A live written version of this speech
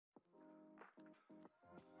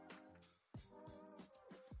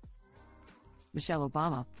Michelle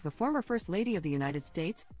Obama, the former First Lady of the United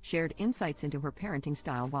States, shared insights into her parenting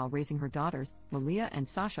style while raising her daughters, Malia and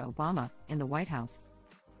Sasha Obama, in the White House.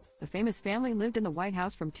 The famous family lived in the White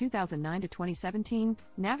House from 2009 to 2017,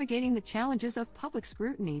 navigating the challenges of public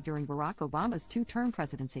scrutiny during Barack Obama's two-term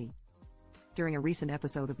presidency. During a recent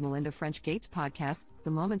episode of Melinda French Gates' podcast,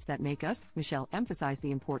 The Moments That Make Us, Michelle emphasized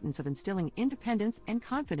the importance of instilling independence and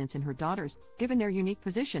confidence in her daughters, given their unique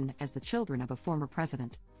position as the children of a former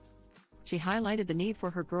president. She highlighted the need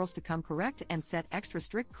for her girls to come correct and set extra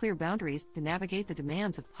strict, clear boundaries to navigate the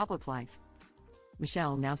demands of public life.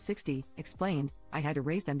 Michelle, now 60, explained, "I had to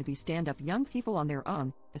raise them to be stand-up young people on their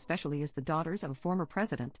own, especially as the daughters of a former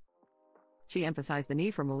president." She emphasized the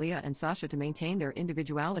need for Malia and Sasha to maintain their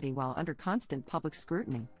individuality while under constant public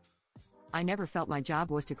scrutiny. "I never felt my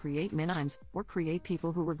job was to create minimes, or create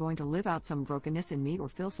people who were going to live out some brokenness in me or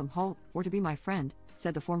fill some hole, or to be my friend,"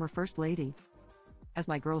 said the former First Lady. "As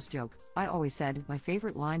my girls joke, I always said my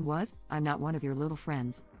favorite line was, 'I'm not one of your little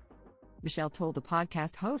friends.'" Michelle told the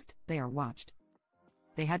podcast host, "They are watched.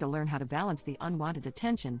 They had to learn how to balance the unwanted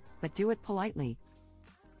attention, but do it politely.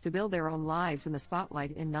 To build their own lives in the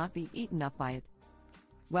spotlight and not be eaten up by it.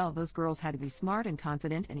 Well, those girls had to be smart and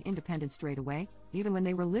confident and independent straight away, even when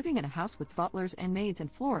they were living in a house with butlers and maids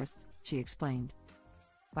and florists," she explained.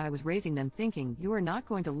 "But I was raising them thinking, you are not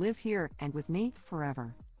going to live here and with me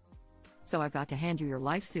forever. So I've got to hand you your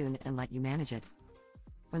life soon and let you manage it."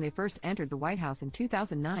 When they first entered the White House in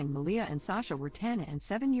 2009, Malia and Sasha were 10 and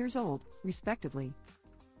 7 years old, respectively.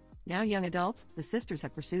 Now young adults, the sisters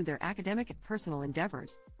have pursued their academic and personal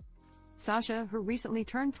endeavors. Sasha, who recently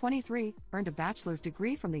turned 23, earned a bachelor's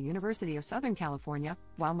degree from the University of Southern California,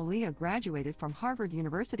 while Malia graduated from Harvard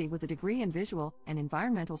University with a degree in visual and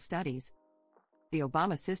environmental studies. The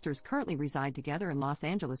Obama sisters currently reside together in Los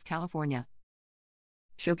Angeles, California.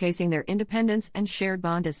 Showcasing their independence and shared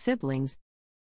bond as siblings,